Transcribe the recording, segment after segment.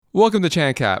Welcome to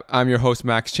ChanCap. I'm your host,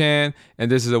 Max Chan, and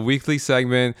this is a weekly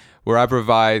segment where I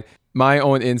provide my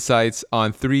own insights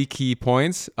on 3 key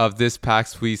points of this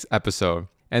past week's episode.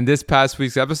 And this past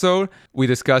week's episode, we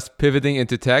discussed pivoting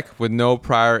into tech with no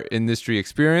prior industry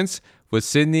experience with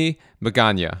Sydney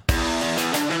Magana.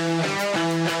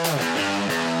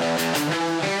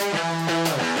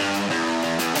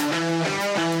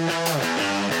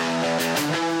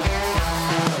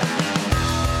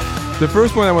 The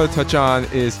first point I want to touch on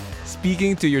is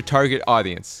speaking to your target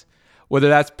audience. Whether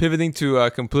that's pivoting to a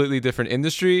completely different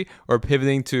industry or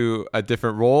pivoting to a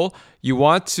different role, you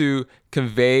want to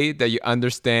convey that you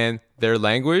understand their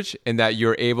language and that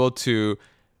you're able to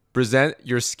present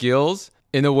your skills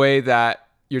in a way that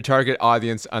your target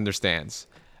audience understands.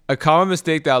 A common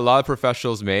mistake that a lot of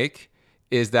professionals make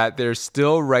is that they're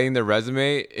still writing their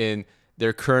resume in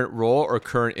their current role or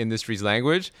current industry's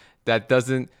language that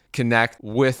doesn't connect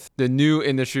with the new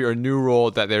industry or new role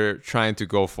that they're trying to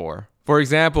go for. For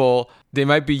example, they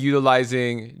might be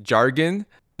utilizing jargon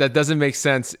that doesn't make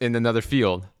sense in another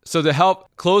field. So to help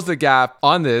close the gap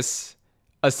on this,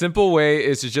 a simple way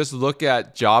is to just look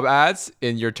at job ads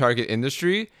in your target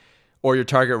industry or your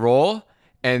target role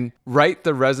and write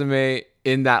the resume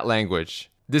in that language.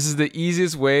 This is the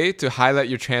easiest way to highlight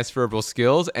your transferable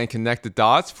skills and connect the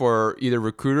dots for either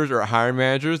recruiters or hiring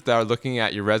managers that are looking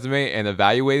at your resume and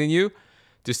evaluating you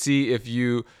to see if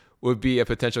you would be a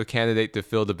potential candidate to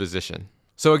fill the position.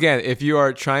 So again, if you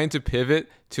are trying to pivot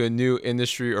to a new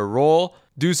industry or role,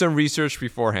 do some research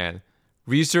beforehand.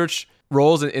 Research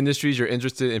roles and industries you're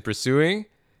interested in pursuing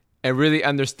and really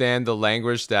understand the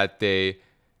language that they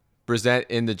present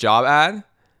in the job ad,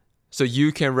 so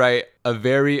you can write a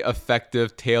very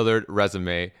effective, tailored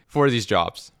resume for these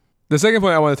jobs. The second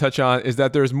point I want to touch on is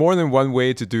that there's more than one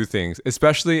way to do things,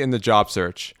 especially in the job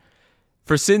search.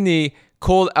 For Sydney,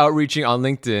 cold outreaching on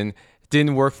LinkedIn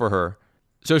didn't work for her.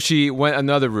 So she went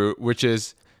another route, which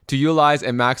is to utilize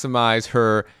and maximize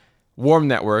her warm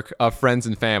network of friends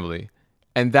and family.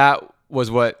 And that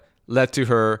was what led to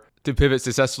her to pivot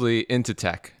successfully into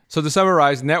tech. So to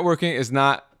summarize, networking is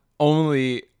not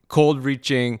only cold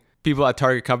reaching people at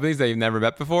target companies that you've never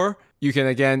met before. You can,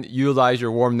 again, utilize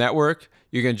your warm network.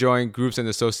 You can join groups and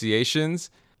associations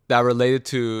that are related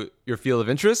to your field of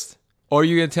interest, or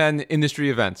you can attend industry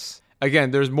events.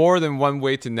 Again, there's more than one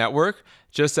way to network,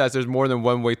 just as there's more than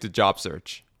one way to job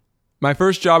search. My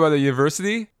first job at a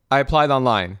university, I applied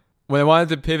online. When I wanted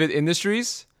to pivot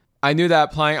industries, I knew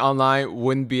that applying online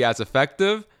wouldn't be as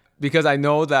effective because I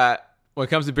know that when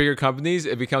it comes to bigger companies,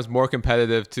 it becomes more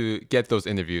competitive to get those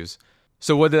interviews.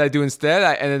 So what did I do instead?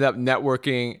 I ended up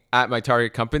networking at my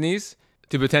target companies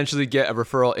to potentially get a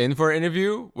referral in for an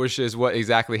interview, which is what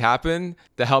exactly happened,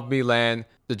 that helped me land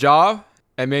the job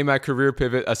and made my career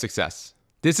pivot a success.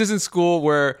 This isn't school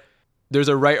where there's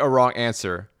a right or wrong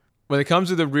answer. When it comes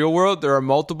to the real world, there are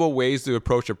multiple ways to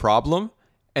approach a problem,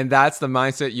 and that's the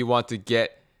mindset you want to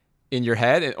get in your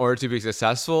head in order to be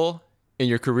successful in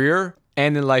your career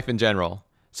and in life in general.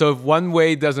 So if one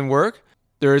way doesn't work,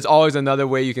 there is always another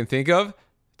way you can think of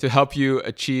to help you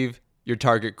achieve your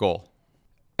target goal.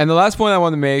 And the last point I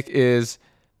want to make is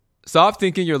stop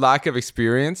thinking your lack of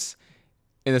experience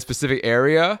in a specific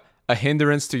area a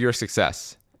hindrance to your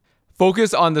success.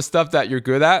 Focus on the stuff that you're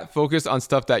good at. Focus on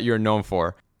stuff that you're known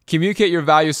for. Communicate your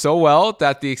values so well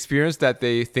that the experience that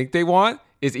they think they want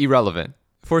is irrelevant.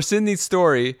 For Sydney's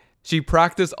story, she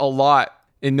practiced a lot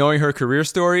in knowing her career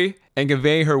story and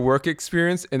conveying her work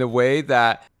experience in a way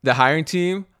that the hiring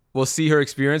team will see her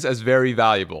experience as very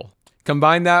valuable.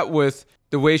 Combine that with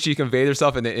the way she conveyed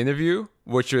herself in the interview,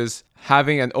 which was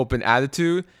having an open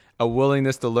attitude, a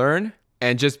willingness to learn,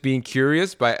 and just being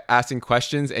curious by asking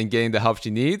questions and getting the help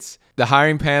she needs. The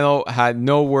hiring panel had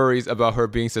no worries about her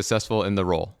being successful in the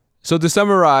role. So to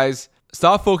summarize,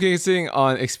 stop focusing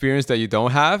on experience that you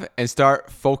don't have and start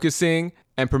focusing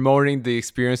and promoting the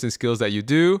experience and skills that you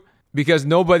do, because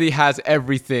nobody has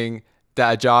everything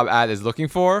that a job ad is looking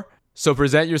for. So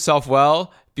present yourself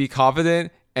well, be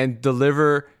confident, and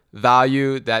deliver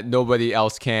value that nobody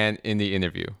else can in the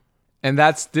interview. And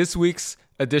that's this week's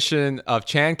edition of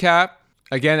ChanCap.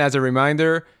 Again, as a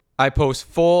reminder, I post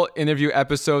full interview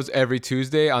episodes every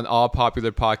Tuesday on all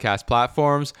popular podcast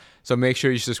platforms. So make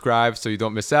sure you subscribe so you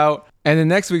don't miss out. And in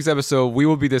next week's episode, we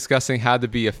will be discussing how to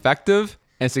be effective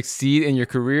and succeed in your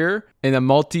career in a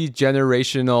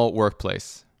multi-generational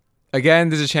workplace. Again,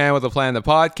 this is Chan with the Plan, the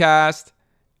podcast,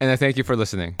 and I thank you for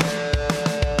listening.